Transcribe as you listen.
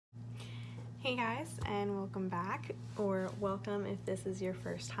Hey guys, and welcome back, or welcome if this is your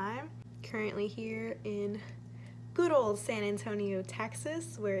first time. Currently here in good old San Antonio,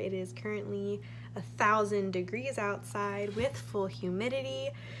 Texas, where it is currently 1,000 degrees outside with full humidity.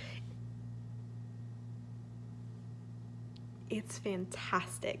 It's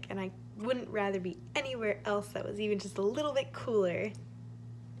fantastic, and I wouldn't rather be anywhere else that was even just a little bit cooler.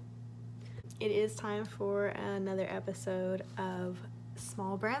 It is time for another episode of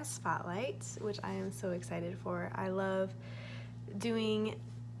Small Brand Spotlight, which I am so excited for. I love doing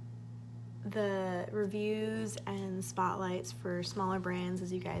the reviews and spotlights for smaller brands.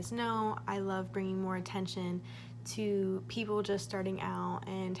 As you guys know, I love bringing more attention to people just starting out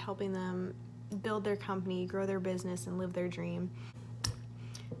and helping them build their company, grow their business, and live their dream.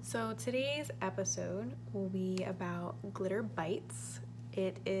 So today's episode will be about GlitterBitez.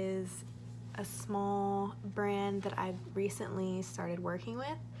 It is a small brand that I've recently started working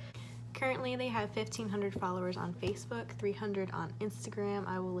with. Currently they have 1,500 followers on Facebook, 300 on Instagram.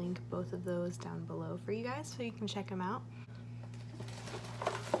 I will link both of those down below for you guys so you can check them out.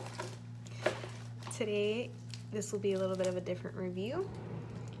 Today this will be a little bit of a different review.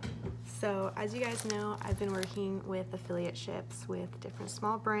 So as you guys know, I've been working with affiliate ships with different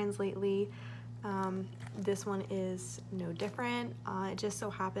small brands lately. This one is no different. It just so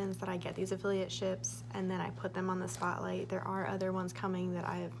happens that I get these affiliate ships and then I put them on the spotlight. There are other ones coming that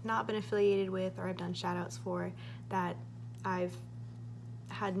I have not been affiliated with or I've done shout outs for that I've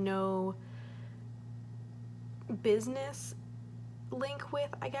had no business link with,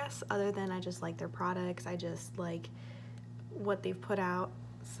 I guess, other than I just like their products. I just like what they've put out.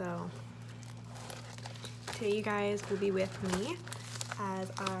 So today you guys will be with me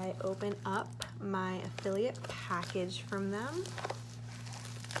as I open up my affiliate package from them,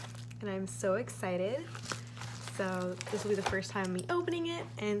 and I'm so excited. So this will be the first time me opening it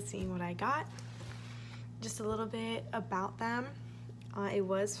and seeing what I got. Just a little bit about them. It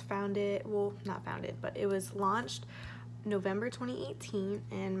was founded, well, not founded, but it was launched November 2018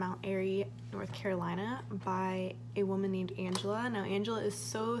 in Mount Airy, North Carolina by a woman named Angela. Now Angela is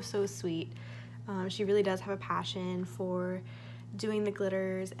so sweet. She really does have a passion for doing the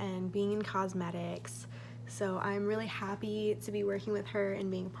glitters and being in cosmetics. So I'm really happy to be working with her and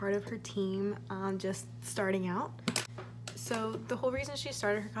being part of her team, just starting out. So the whole reason she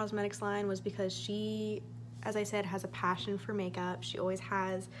started her cosmetics line was because she, as I said, has a passion for makeup. She always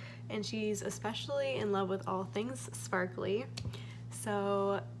has, and she's especially in love with all things sparkly.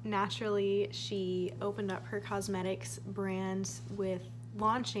 So naturally she opened up her cosmetics brand with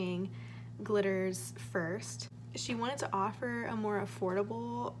launching glitters first. She wanted to offer a more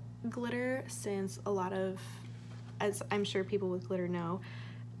affordable glitter since a lot of, as I'm sure people with glitter know,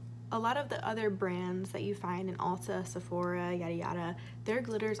 a lot of the other brands that you find in Ulta, Sephora, yada yada, their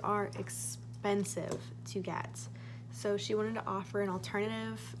glitters are expensive to get. So she wanted to offer an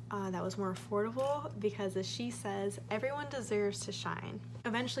alternative that was more affordable because, as she says, everyone deserves to shine.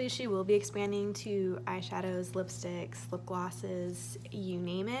 Eventually she will be expanding to eyeshadows, lipsticks, lip glosses, you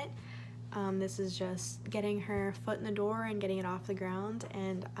name it. This is just getting her foot in the door and getting it off the ground,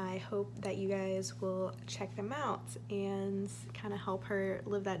 and I hope that you guys will check them out and kind of help her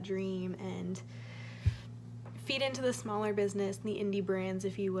live that dream and feed into the smaller business, the indie brands,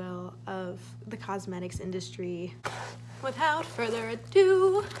 if you will, of the cosmetics industry. Without further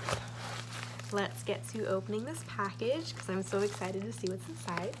ado, let's get to opening this package because I'm so excited to see what's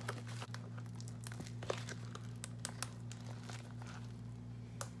inside.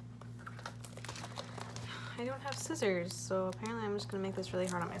 I don't have scissors, so apparently I'm just gonna make this really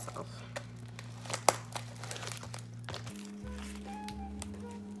hard on myself.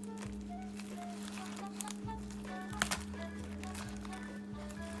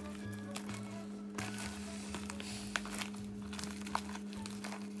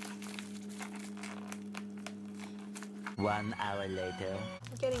 One hour later.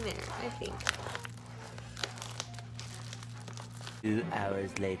 Getting there, I think. 2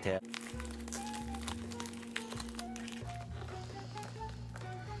 hours later.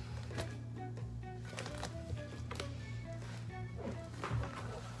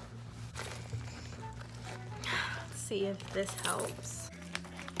 See if this helps.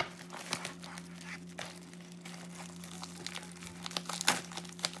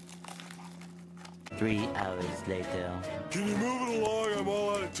 Three hours later. Can you move it along? I'm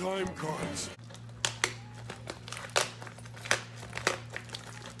all out of time cards.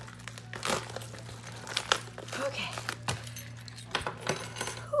 Okay.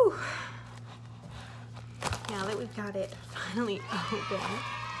 Whew. Now that we've got it finally open,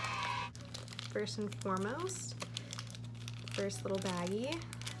 first and foremost, first little baggie.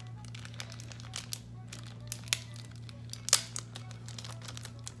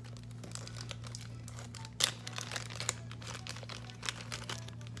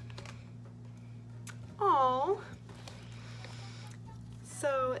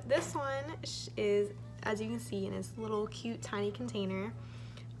 So this one is, as you can see, in its little cute tiny container.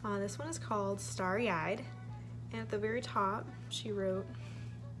 This one is called Starry Eyed, and at the very top she wrote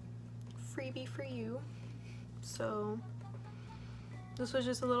freebie for you. So this was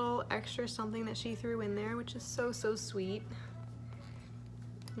just a little extra something that she threw in there, which is so sweet.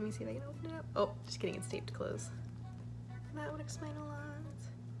 Let me see if I can open it up. Oh, just kidding, it's taped closed. That would explain a lot.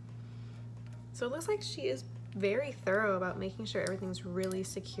 So it looks like she is very thorough about making sure everything's really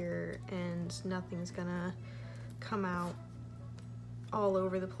secure and nothing's gonna come out all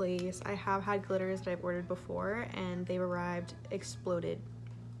over the place. I have had glitters that I've ordered before and they've arrived exploded,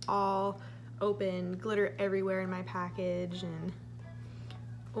 all open, glitter everywhere in my package, and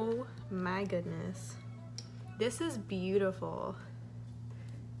oh my goodness, this is beautiful.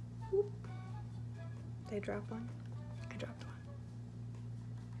 Oop. Did I drop one? I dropped one.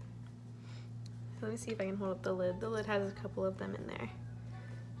 So let me see if I can hold up the lid. The lid has a couple of them in there.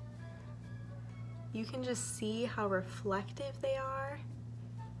 You can just see how reflective they are.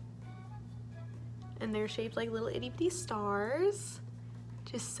 And they're shaped like little itty bitty stars.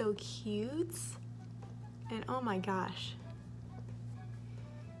 Just so cute. And oh my gosh.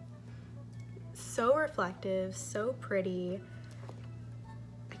 So reflective, so pretty.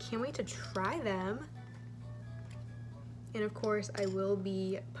 I can't wait to try them. And of course, I will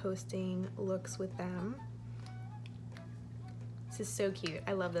be posting looks with them. This is so cute.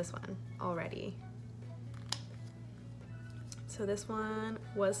 I love this one already. So this one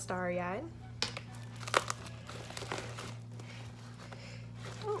was Starry-Eyed.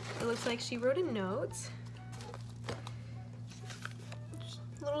 Oh, it looks like she wrote a note.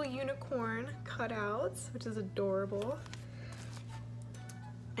 Little unicorn cutouts, which is adorable.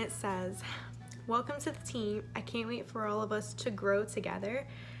 It says, "Welcome to the team. I can't wait for all of us to grow together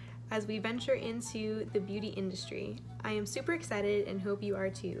as we venture into the beauty industry. I am super excited and hope you are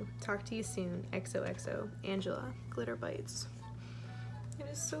too. Talk to you soon. XOXO. Angela, GlitterBitez." It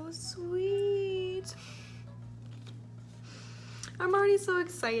is so sweet. I'm already so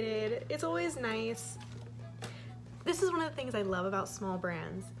excited. It's always nice. This is one of the things I love about small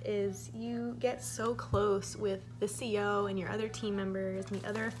brands, is you get so close with the CEO and your other team members and the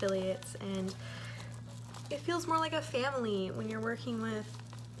other affiliates, and it feels more like a family when you're working with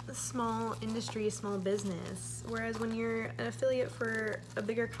a small industry, small business. Whereas when you're an affiliate for a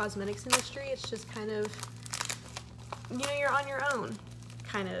bigger cosmetics industry, it's just kind of, you know, you're on your own,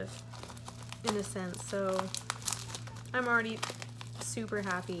 kind of, in a sense. So I'm already super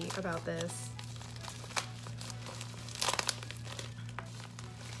happy about this.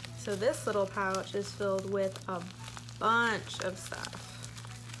 So this little pouch is filled with a bunch of stuff,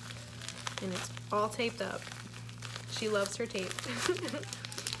 and it's all taped up. She loves her tape.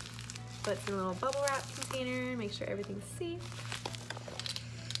 But it's in a little bubble wrap container, make sure everything's safe.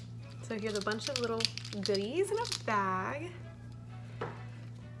 So here's a bunch of little goodies in a bag.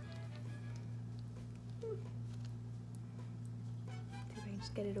 See if I can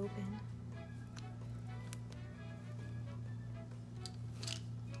just get it open.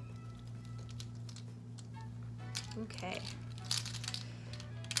 Okay.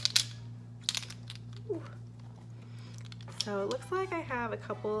 Ooh. So it looks like I have a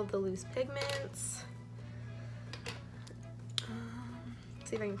couple of the loose pigments. Let's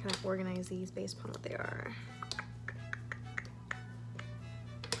see if I can kind of organize these based upon what they are.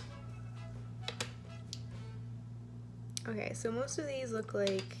 Okay, so most of these look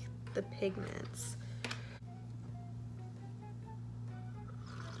like the pigments.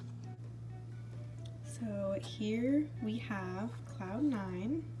 So here we have Cloud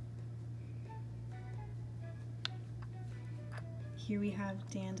 9. Here we have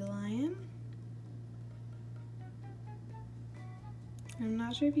Dandelion. I'm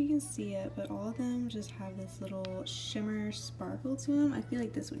not sure if you can see it, but all of them just have this little shimmer sparkle to them. I feel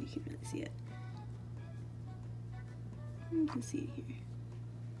like this one you can really see it. You can see it here.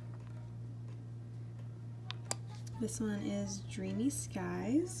 This one is Dreamy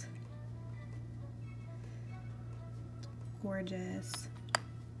Skies. Gorgeous.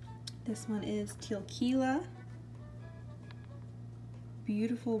 This one is Tequila.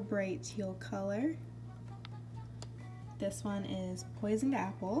 Beautiful bright teal color. This one is Poisoned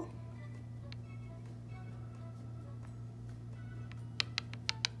Apple.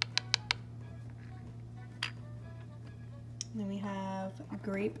 Then we have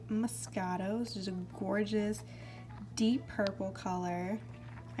Grape Moscato, which is a gorgeous deep purple color.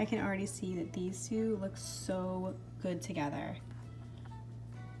 I can already see that these two look so good together.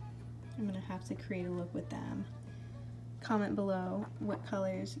 I'm gonna have to create a look with them. Comment below what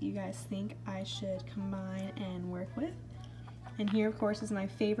colors you guys think I should combine and work with. And here, of course, is my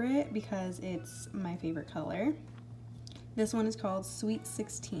favorite because it's my favorite color. This one is called Sweet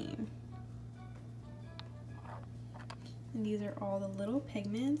 16. And these are all the little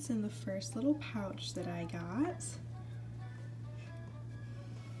pigments in the first little pouch that I got.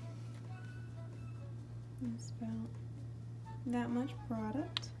 It's about that much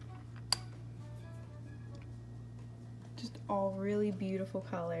product. Just all really beautiful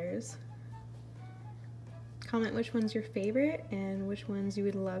colors. Comment which one's your favorite and which ones you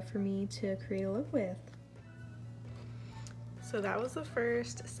would love for me to create a look with. So that was the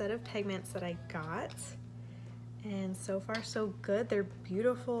first set of pigments that I got. And so far so good. They're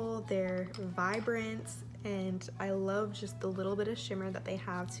beautiful, they're vibrant, and I love just the little bit of shimmer that they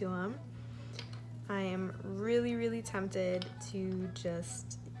have to them. I am really, really tempted to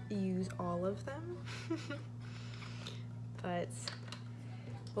just use all of them. But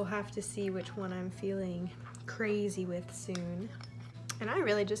we'll have to see which one I'm feeling crazy with soon. And I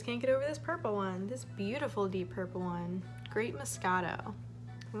really just can't get over this purple one, this beautiful deep purple one. Great Moscato.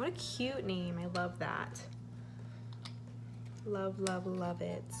 What a cute name, I love that. Love, love, love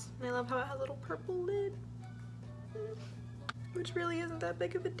it. And I love how it has a little purple lid, which really isn't that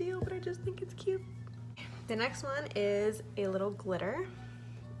big of a deal, but I just think it's cute. The next one is a little glitter.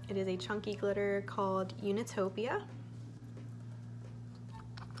 It is a chunky glitter called Unitopia.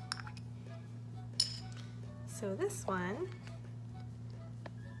 So this one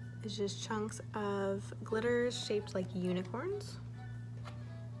is just chunks of glitters shaped like unicorns.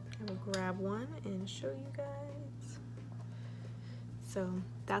 I will grab one and show you guys. So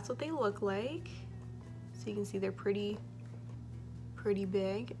that's what they look like. So you can see they're pretty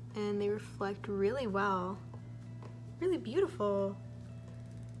big and they reflect really well. Really beautiful.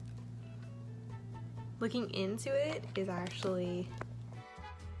 Looking into it is actually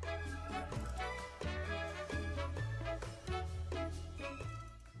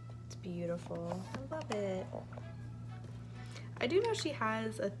it's beautiful. I love it. I do know she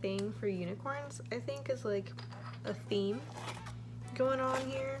has a thing for unicorns, I think is like a theme going on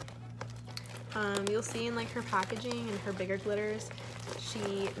here. You'll see in like her packaging and her bigger glitters,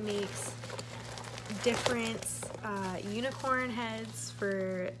 she makes different unicorn heads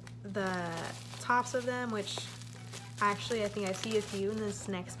for the tops of them, which actually I think I see a few in this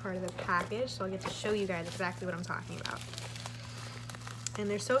next part of the package, so I'll get to show you guys exactly what I'm talking about. And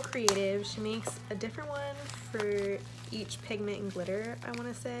they're so creative. She makes a different one for each pigment and glitter, I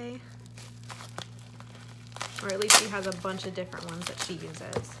want to say. Or at least she has a bunch of different ones that she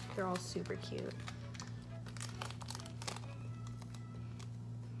uses. They're all super cute.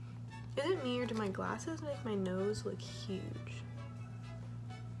 Is it me or do my glasses make my nose look huge?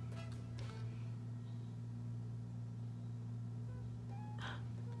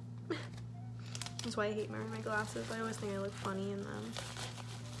 That's why I hate wearing my glasses. I always think I look funny in them.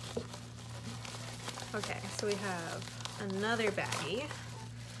 Okay, so we have another baggie.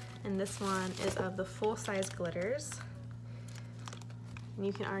 And this one is of the full-size glitters. And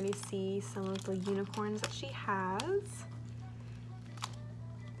you can already see some of the unicorns that she has.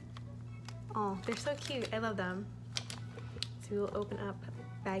 Oh, they're so cute. I love them. So we will open up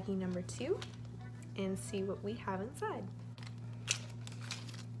baggie number 2 and see what we have inside.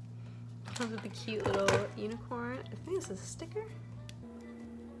 Comes with a cute little unicorn. I think this is a sticker.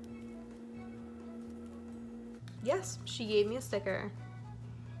 Yes, she gave me a sticker.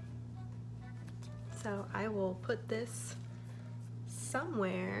 So I will put this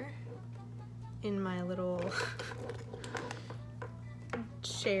somewhere in my little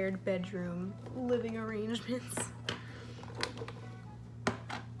shared bedroom living arrangements.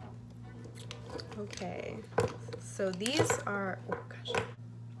 Okay, so these are, oh gosh.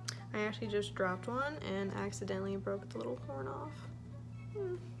 I actually just dropped one and accidentally broke the little horn off.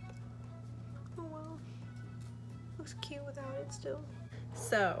 Oh well. Looks cute without it still.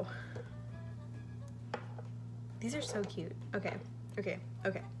 So, these are so cute. Okay.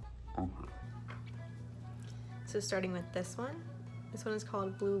 So starting with this one. This one is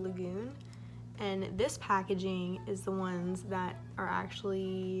called Blue Lagoon. And this packaging is the ones that are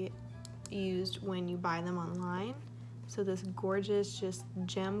actually used when you buy them online. So this gorgeous just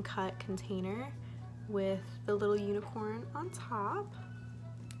gem cut container with the little unicorn on top.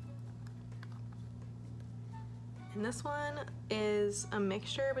 And this one is a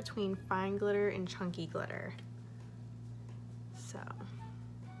mixture between fine glitter and chunky glitter. So.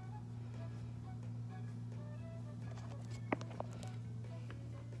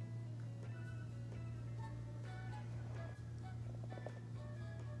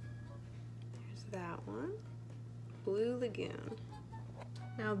 There's that one. Blue Lagoon.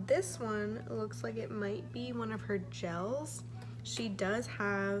 Now this one looks like it might be one of her gels. She does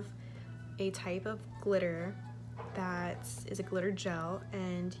have a type of glitter that is a glitter gel,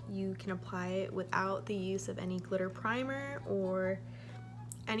 and you can apply it without the use of any glitter primer or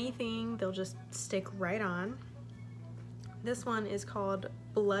anything. They'll just stick right on. This one is called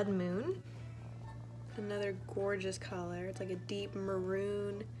Blood Moon. Another gorgeous color. It's like a deep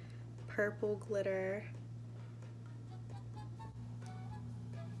maroon purple glitter.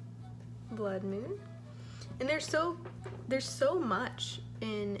 Blood Moon. And there's so much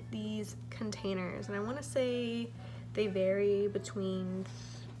in these containers, and I want to say they vary between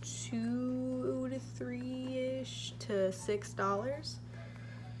 $2 to $3-ish to $6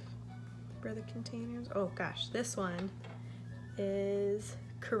 for the containers. Oh gosh, this one is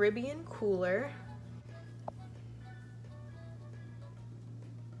Caribbean Cooler.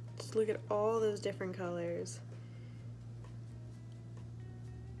 Just look at all those different colors.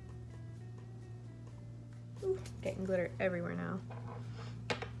 Ooh, getting glitter everywhere now.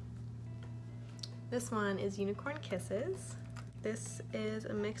 This one is Unicorn Kisses. This is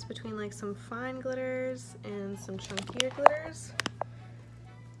a mix between like some fine glitters and some chunkier glitters.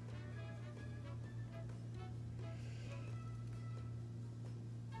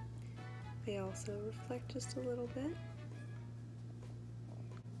 They also reflect just a little bit.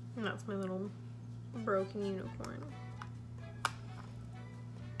 And that's my little broken unicorn.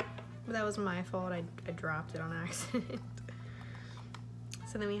 But that was my fault, I dropped it on accident.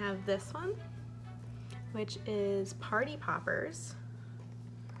 So then we have this one, which is Party Poppers.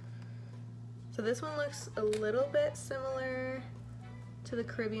 So this one looks a little bit similar to the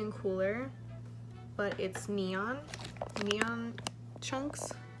Caribbean Cooler, but it's neon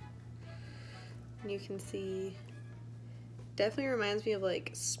chunks. And you can see, definitely reminds me of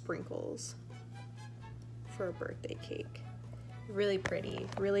like sprinkles for a birthday cake. Really pretty,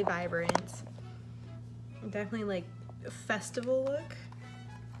 really vibrant. Definitely like a festival look.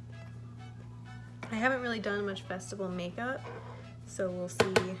 I haven't really done much festival makeup, so we'll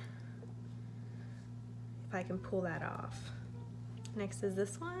see if I can pull that off. Next is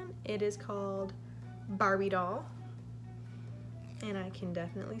this one. It is called Barbie Doll, and I can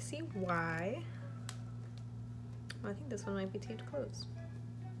definitely see why. I think this one might be taped closed.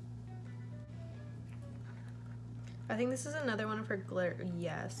 I think this is another one of her glitter.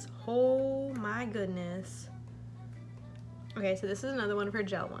 Yes. Oh my goodness. Okay, so this is another one of her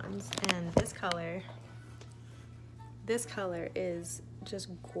gel ones, and this color is just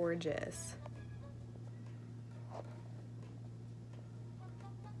gorgeous.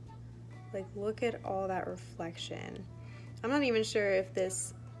 Like, look at all that reflection. I'm not even sure if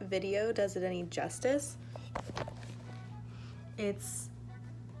this video does it any justice.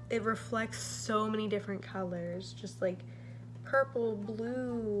 It reflects so many different colors, just like purple,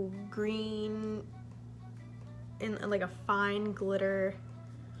 blue, green, in like a fine glitter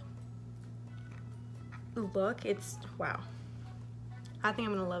look. It's wow. I think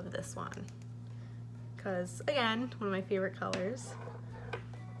I'm gonna love this one because, again, one of my favorite colors.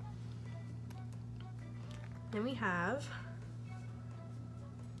 Then we have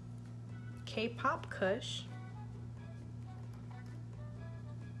K-Pop Kush.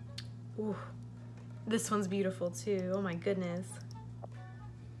 Ooh, this one's beautiful too. Oh my goodness.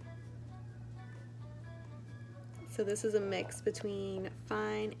 So this is a mix between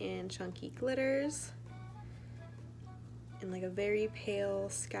fine and chunky glitters in like a very pale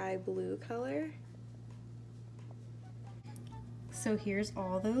sky blue color. So here's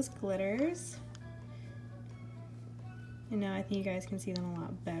all those glitters. And now I think you guys can see them a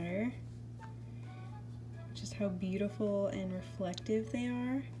lot better. Just how beautiful and reflective they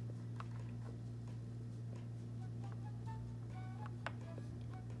are.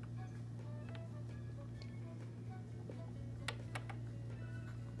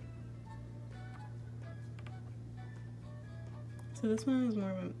 So this one is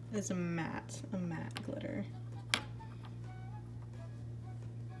more of a matte glitter.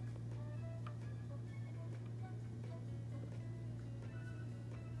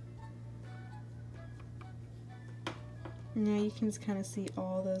 Now you can kind of see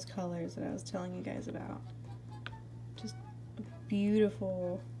all those colors that I was telling you guys about. Just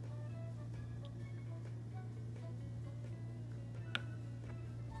beautiful.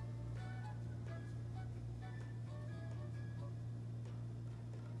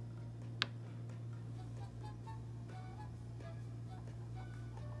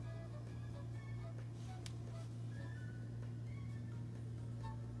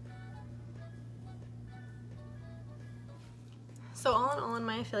 So all in all, in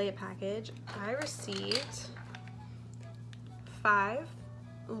my affiliate package, I received 5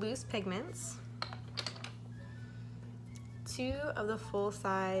 loose pigments, 2 of the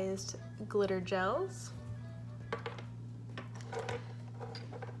full-sized glitter gels,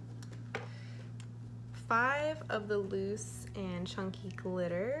 5 of the loose and chunky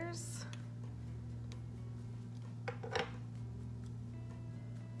glitters,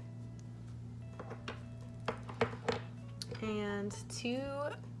 and 2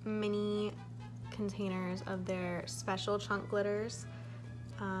 mini containers of their special chunk glitters,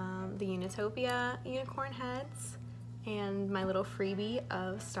 the Unitopia unicorn heads, and my little freebie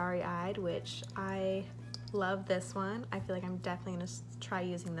of Starry Eyed, which I love this one. I feel like I'm definitely gonna try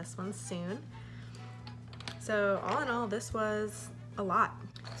using this one soon. So all in all, this was a lot.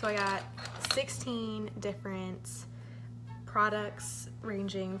 So I got 16 different products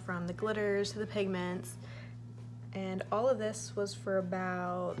ranging from the glitters to the pigments, and all of this was for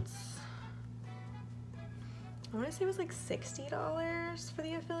about, I want to say it was like $60 for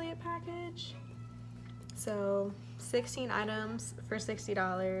the affiliate package. So 16 items for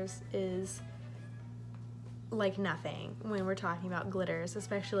 $60 is like nothing when we're talking about glitters,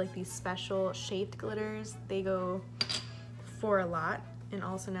 especially like these special shaped glitters. They go for a lot. And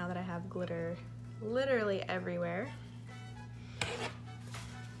also now that I have glitter literally everywhere,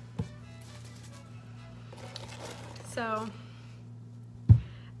 so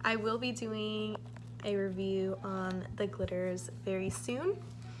I will be doing a review on the glitters very soon.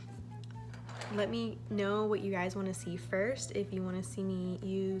 Let me know what you guys want to see first, if you want to see me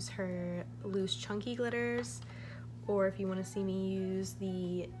use her loose chunky glitters, or if you want to see me use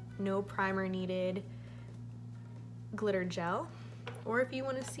the no primer needed glitter gel, or if you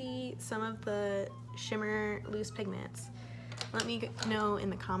want to see some of the shimmer loose pigments. Let me know in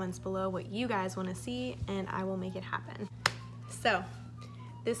the comments below what you guys want to see, and I will make it happen. So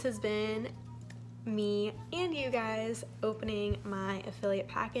this has been me and you guys opening my affiliate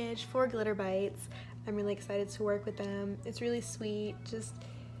package for GlitterBitez. I'm really excited to work with them. It's really sweet, just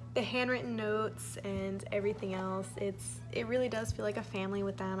the handwritten notes and everything else. It really does feel like a family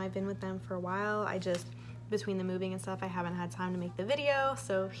with them. I've been with them for a while. I just, between the moving and stuff, I haven't had time to make the video,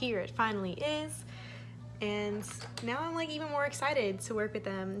 so here it finally is. And now I'm like even more excited to work with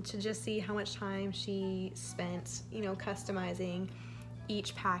them, to just see how much time she spent, you know, customizing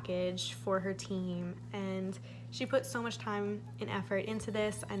each package for her team, and she put so much time and effort into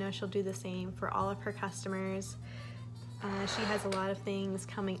this. I know she'll do the same for all of her customers. She has a lot of things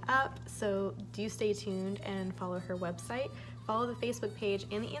coming up, so do stay tuned and follow her website. Follow the Facebook page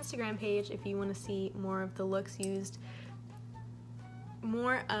and the Instagram page if you want to see more of the looks used,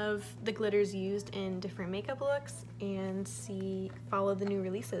 more of the glitters used in different makeup looks, and follow the new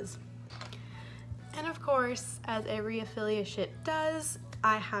releases. And of course, as every affiliate ship does,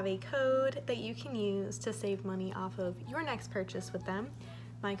 I have a code that you can use to save money off of your next purchase with them.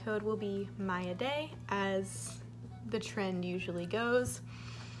 My code will be MayaDay, as the trend usually goes.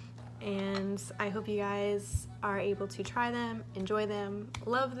 And I hope you guys are able to try them, enjoy them,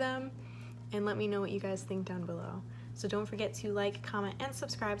 love them, and let me know what you guys think down below. So don't forget to like, comment, and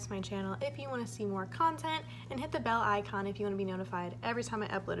subscribe to my channel if you want to see more content, and hit the bell icon if you want to be notified every time I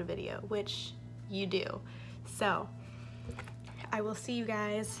upload a video, which you do. So I will see you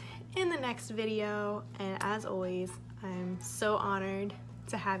guys in the next video, and as always, I'm so honored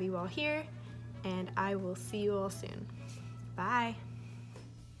to have you all here, and I will see you all soon. Bye.